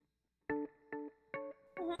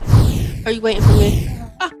Are you waiting for me?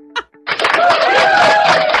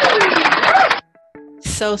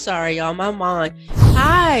 So sorry, y'all. My mind.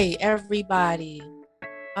 Hi, everybody.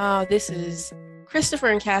 This is Christopher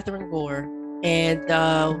and Catherine Gore, and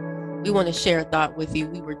we want to share a thought with you.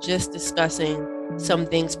 We were just discussing some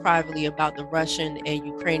things privately about the Russian and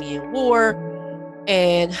Ukrainian war,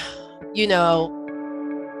 and you know,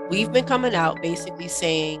 we've been coming out basically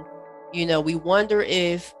saying, we wonder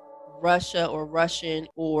if Russia or Russian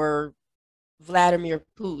or Vladimir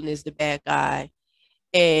Putin is the bad guy.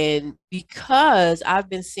 And because I've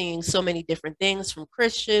been seeing so many different things from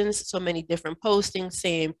Christians, so many different postings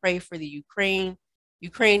saying pray for the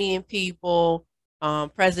Ukrainian people,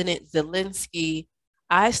 President Zelensky,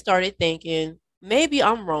 I started thinking maybe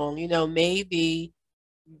I'm wrong. Maybe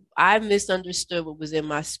I misunderstood what was in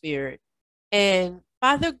my spirit. And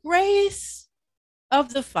by the grace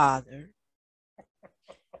of the Father,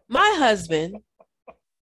 my husband,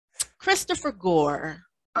 Christopher Gore,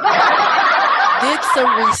 did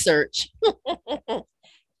some research.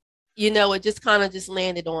 It just kind of just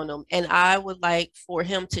landed on him. And I would like for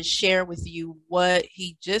him to share with you what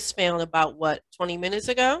he just found about 20 minutes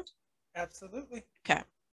ago? Absolutely. Okay.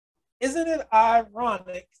 Isn't it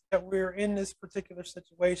ironic that we're in this particular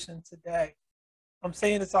situation today? I'm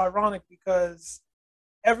saying it's ironic because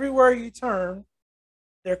everywhere you turn,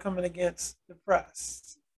 they're coming against the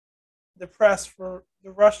press for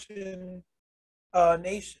the Russian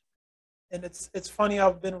nation. And it's funny.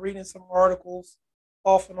 I've been reading some articles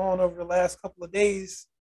off and on over the last couple of days,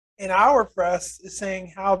 and our press is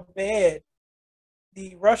saying how bad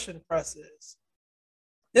the Russian press is.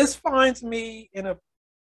 This finds me in a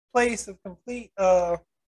place of complete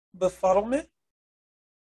befuddlement.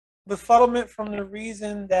 Befuddlement from the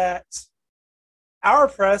reason that our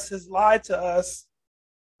press has lied to us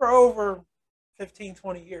for over 15,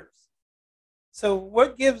 20 years. So,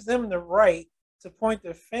 what gives them the right to point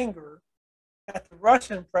their finger at the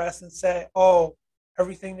Russian press and say, oh,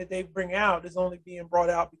 everything that they bring out is only being brought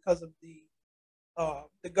out because of the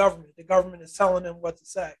government. The government is telling them what to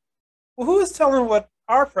say. Well, who is telling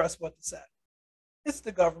our press what to say? It's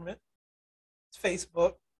the government. It's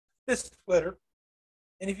Facebook. It's Twitter.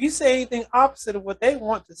 And if you say anything opposite of what they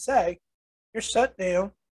want to say, you're shut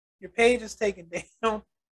down. Your page is taken down,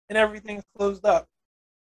 and everything's closed up.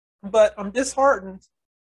 But I'm disheartened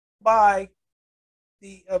by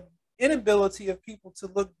the inability of people to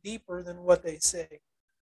look deeper than what they say,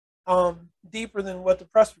 deeper than what the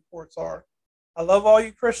press reports are. I love all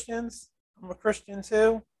you Christians. I'm a Christian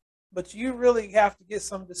too, but you really have to get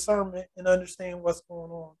some discernment and understand what's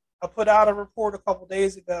going on. I put out a report a couple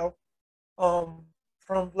days ago from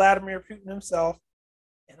Vladimir Putin himself,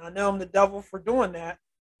 and I know I'm the devil for doing that,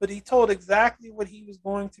 but he told exactly what he was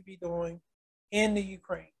going to be doing in the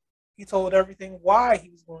Ukraine. He told everything why he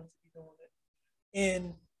was going to be doing it.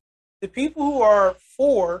 And the people who are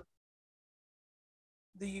for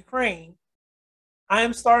the Ukraine, I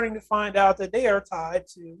am starting to find out that they are tied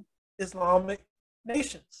to Islamic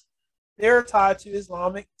nations. They're tied to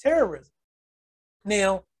Islamic terrorism.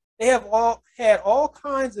 Now, they have all had all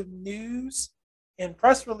kinds of news and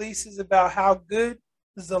press releases about how good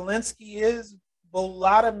Zelensky is,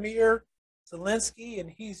 Volodymyr Zelensky, and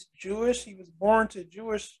he's Jewish. He was born to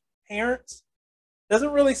Jewish parents.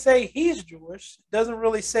 Doesn't really say he's Jewish. Doesn't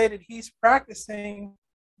really say that he's practicing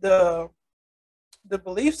the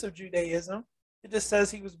beliefs of Judaism. It just says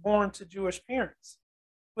he was born to Jewish parents.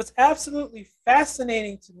 What's absolutely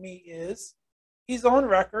fascinating to me is he's on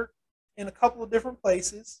record in a couple of different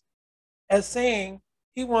places as saying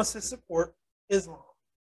he wants to support Islam.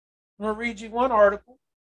 I'm going to read you one article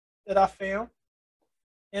that I found.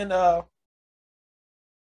 And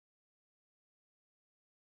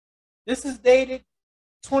this is dated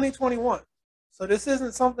 2021. So this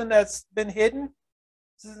isn't something that's been hidden.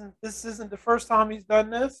 This isn't the first time he's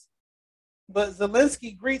done this. But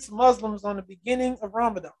Zelensky greets Muslims on the beginning of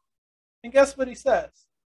Ramadan. And guess what he says?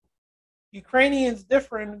 Ukrainians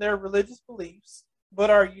differ in their religious beliefs, but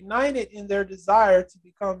are united in their desire to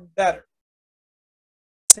become better.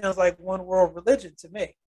 Sounds like one world religion to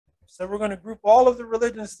me. So we're going to group all of the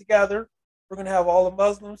religions together. We're going to have all the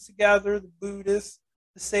Muslims together, the Buddhists,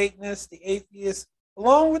 the Satanists, the atheists,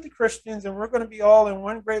 along with the Christians, and we're going to be all in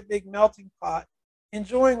one great big melting pot,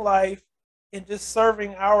 enjoying life and just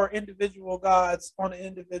serving our individual gods on an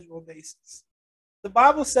individual basis. The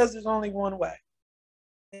Bible says there's only one way,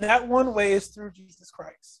 and that one way is through Jesus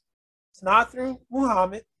Christ. It's not through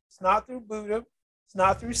Muhammad. It's not through Buddha. It's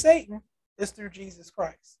not through Satan. It's through Jesus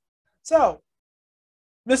Christ. So,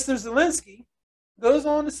 Mr. Zelensky goes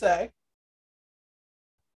on to say,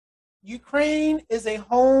 Ukraine is a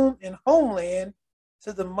home and homeland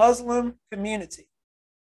to the Muslim community,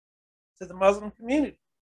 to the Muslim community,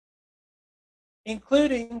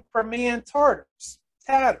 including Crimean Tatars.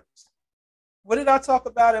 What did I talk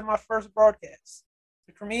about in my first broadcast?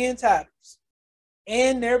 The Crimean Tatars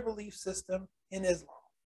and their belief system in Islam,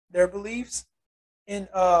 their beliefs in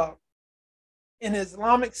an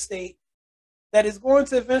Islamic state that is going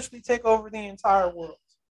to eventually take over the entire world.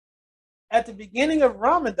 At the beginning of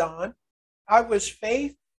Ramadan, I wish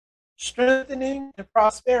faith, strengthening, and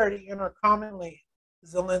prosperity in our common land,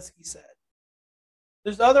 Zelensky said.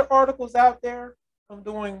 There's other articles out there. I'm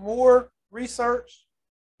doing more research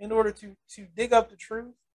in order to dig up the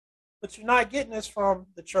truth, but you're not getting this from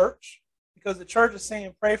the church, because the church is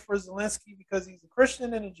saying pray for Zelensky because he's a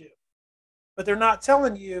Christian and a Jew. But they're not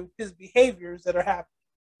telling you his behaviors that are happening.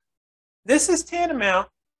 This is tantamount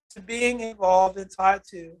to being involved and tied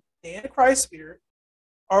to the Antichrist spirit.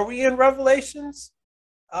 Are we in Revelations?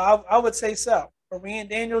 I would say so. Are we in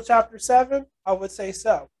Daniel chapter 7? I would say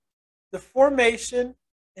so. The formation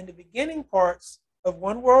and the beginning parts of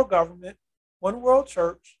one world government, one world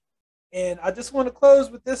church. And I just want to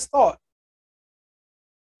close with this thought.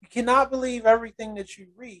 You cannot believe everything that you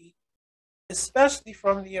read, especially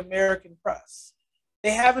from the American press.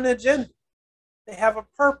 They have an agenda. They have a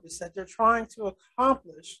purpose that they're trying to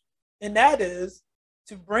accomplish, and that is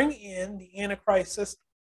to bring in the Antichrist system.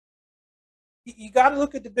 You got to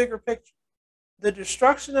look at the bigger picture. The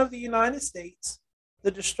destruction of the United States,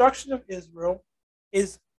 the destruction of Israel,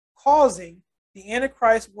 is causing the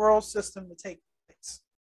Antichrist world system to take place.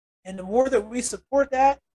 And the more that we support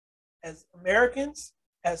that as Americans,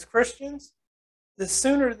 as Christians, the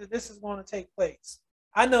sooner that this is going to take place.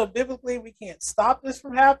 I know biblically we can't stop this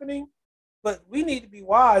from happening, but we need to be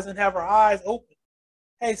wise and have our eyes open.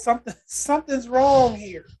 Hey, something's wrong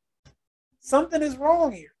here. Something is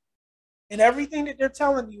wrong here. And everything that they're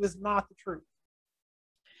telling you is not the truth.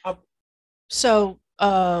 So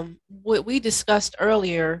what we discussed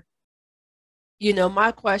earlier,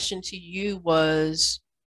 my question to you was,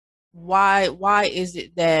 why is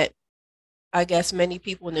it that I guess many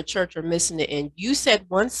people in the church are missing it? And you said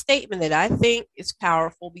one statement that I think is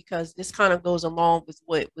powerful, because this kind of goes along with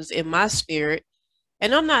what was in my spirit.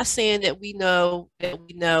 And I'm not saying that we know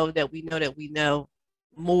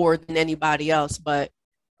more than anybody else, but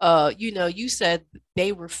you said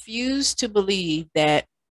they refuse to believe that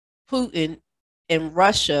Putin in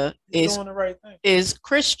Russia is doing the right thing. Is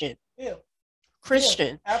Christian. Yeah.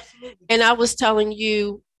 Christian. Yeah, absolutely. And I was telling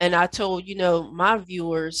you, and I told, my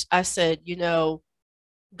viewers, I said,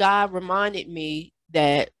 God reminded me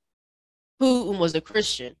that Putin was a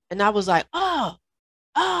Christian. And I was like, and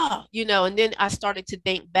then I started to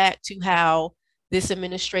think back to how this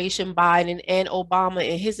administration, Biden and Obama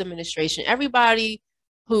and his administration, everybody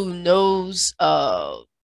who knows,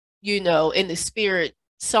 in the spirit,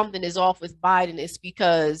 something is off with Biden, is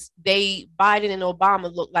because Biden and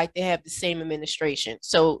Obama look like they have the same administration.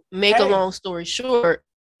 So make a long story short,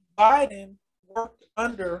 Biden worked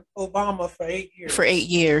under Obama for 8 years. For 8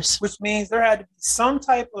 years. Which means there had to be some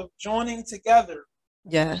type of joining together.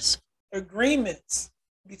 Yes. Agreements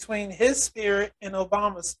between his spirit and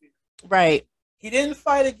Obama's spirit. Right. He didn't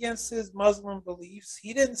fight against his Muslim beliefs.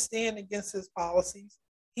 He didn't stand against his policies.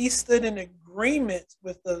 He stood in agreement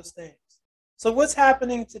with those things. So what's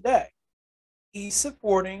happening today? He's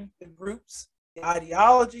supporting the groups, the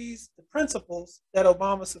ideologies, the principles that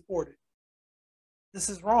Obama supported. This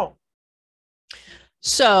is wrong.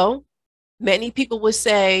 So many people would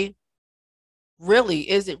say, really,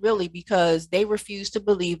 is it really? Because they refuse to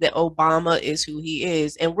believe that Obama is who he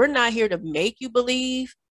is. And we're not here to make you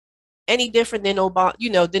believe any different than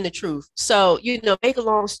Obama, than the truth. So, make a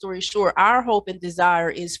long story short, our hope and desire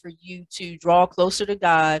is for you to draw closer to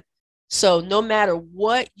God. So no matter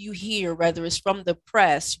what you hear, whether it's from the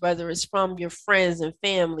press, whether it's from your friends and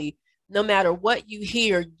family, no matter what you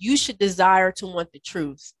hear, you should desire to want the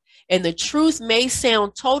truth. And the truth may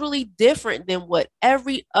sound totally different than what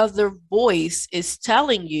every other voice is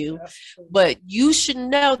telling you, but you should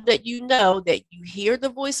know that you hear the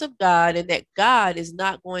voice of God, and that God is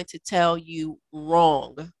not going to tell you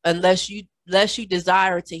wrong unless you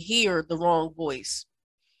desire to hear the wrong voice.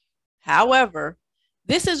 However,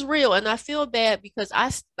 this is real, and I feel bad because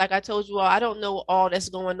like I told you all, I don't know all that's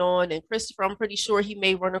going on, and Christopher, I'm pretty sure he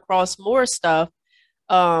may run across more stuff,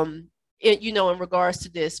 in regards to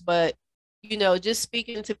this. But just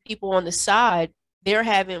speaking to people on the side, we're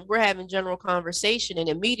having general conversation, and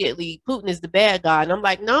immediately Putin is the bad guy, and I'm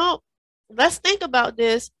like, no, let's think about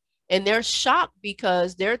this. And they're shocked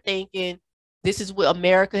because they're thinking this is what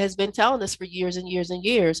America has been telling us for years and years and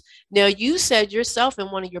years. Now, you said yourself in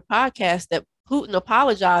one of your podcasts that Putin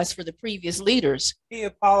apologized for the previous leaders. He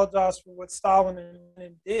apologized for what Stalin and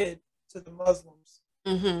Lenin did to the Muslims.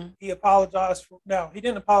 Mm-hmm. He apologized for, no, he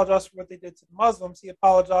didn't apologize for what they did to the Muslims. He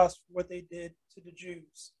apologized for what they did to the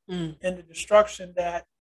Jews and the destruction that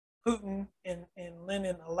Putin and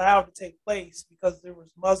Lenin allowed to take place because there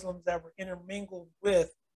was Muslims that were intermingled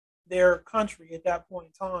with their country at that point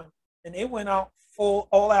in time. And they went out full,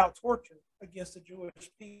 all-out torture against the Jewish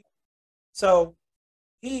people. So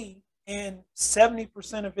he and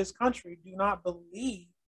 70% of his country do not believe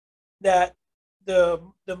that the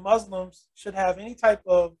Muslims should have any type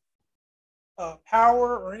of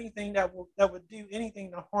power or anything that would do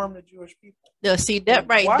anything to harm the Jewish people. Now, see that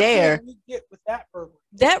right Why there. can't we get with that program?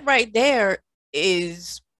 That right there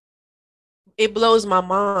is, it blows my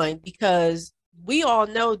mind, because we all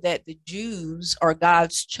know that the Jews are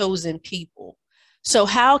God's chosen people. So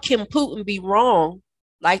how can Putin be wrong,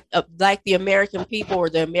 like the American people or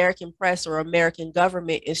the American press or American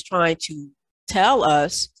government is trying to tell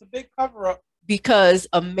us? It's a big cover-up. Because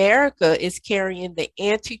America is carrying the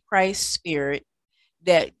Antichrist spirit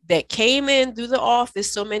that came in through the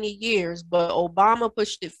office so many years, but Obama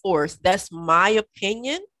pushed it forth. That's my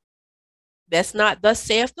opinion. That's not thus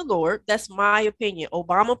saith the Lord. That's my opinion.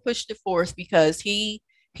 Obama pushed it forth because he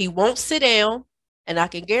won't sit down, and I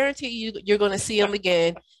can guarantee you're going to see him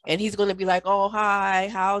again, and he's going to be like, "Oh, hi,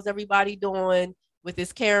 how's everybody doing?" with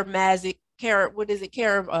his charismatic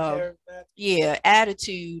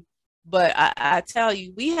attitude. But I tell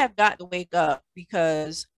you, we have got to wake up,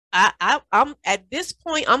 because I'm at this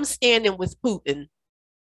point, I'm standing with Putin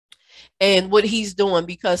and what he's doing,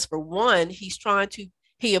 because for one, he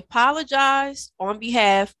apologized on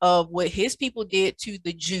behalf of what his people did to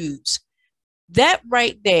the Jews. That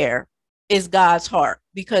right there is God's heart,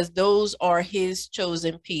 because those are his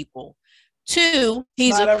chosen people. Two,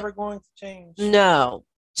 he's not ever going to change. No.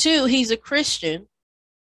 Two, he's a Christian.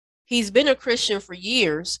 He's been a Christian for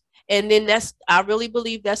years. And then I really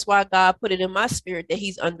believe that's why God put it in my spirit that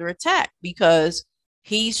he's under attack, because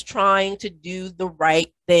he's trying to do the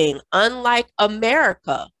right thing, unlike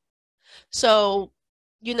America. So,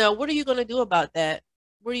 what are you going to do about that?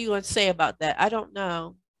 What are you going to say about that? I don't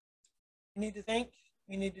know. You need to think.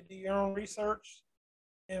 You need to do your own research.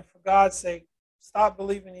 And for God's sake, stop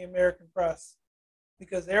believing the American press,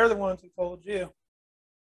 because they're the ones who told you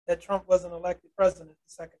that Trump wasn't elected president the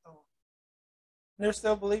second time. They're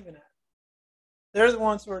still believing that. They're the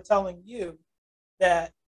ones who are telling you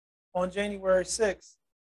that on January 6th,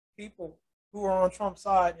 people who are on Trump's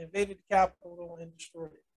side invaded the Capitol and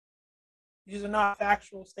destroyed it. These are not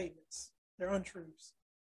factual statements. They're untruths.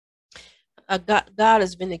 God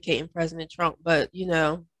is vindicating President Trump, but,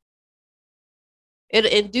 in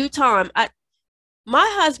due time, my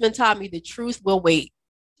husband taught me the truth will wait.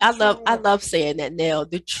 I love saying that now.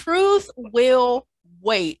 The truth will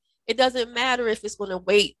wait. It doesn't matter if it's going to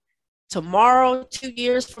wait tomorrow, 2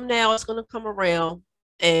 years from now, it's going to come around.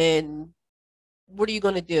 And what are you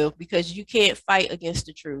going to do? Because you can't fight against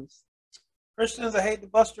the truth. Christians, I hate to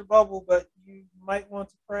bust your bubble, but you might want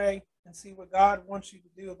to pray and see what God wants you to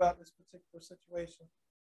do about this particular situation.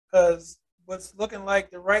 Because what's looking like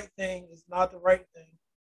the right thing is not the right thing.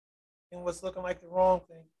 And what's looking like the wrong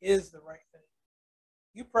thing is the right thing.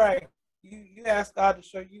 You pray. You ask God to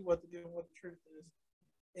show you what to do and what the truth is.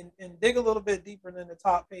 And dig a little bit deeper than the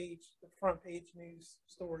top page, the front page news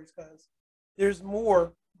stories, because there's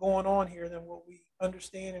more going on here than what we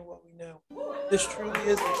understand and what we know. This truly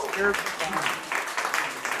is a spiritual battle.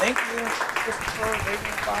 Thank you, Christopher,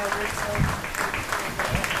 Radiant Fire Radio.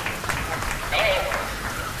 Hello?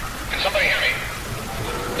 Can somebody hear me?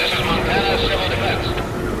 This is Montana Civil Defense.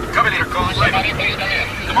 Cover leader calling Raven. Somebody please come in.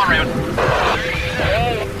 Come on, Raven.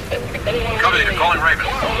 Cover leader calling Raven.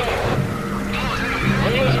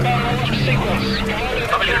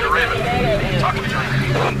 Cover leader to Raven. Talk to me, John.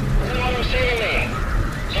 Anyone receiving me?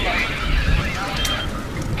 Somebody.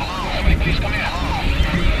 Somebody please come in.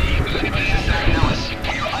 Is anybody out there? Ellis,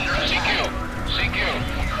 you're under attack. CQ.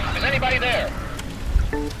 Is anybody there?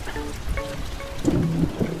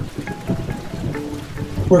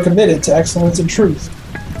 We're committed to excellence and truth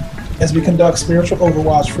as we conduct spiritual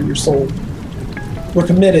overwatch for your soul. We're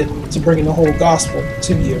committed to bringing the whole gospel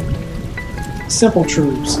to you. Simple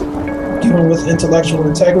truths, given with intellectual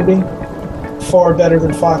integrity, far better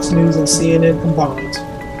than Fox News and CNN combined.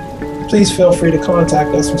 Please feel free to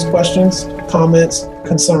contact us with questions, comments,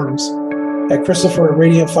 concerns at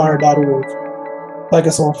Christopher@radiantfire.org. Like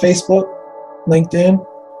us on Facebook, LinkedIn,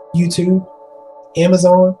 YouTube,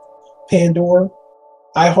 Amazon, Pandora,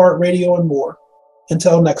 iHeartRadio, and more.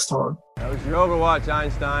 Until next time. That was your Overwatch,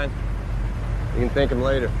 Einstein. You can thank him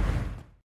later.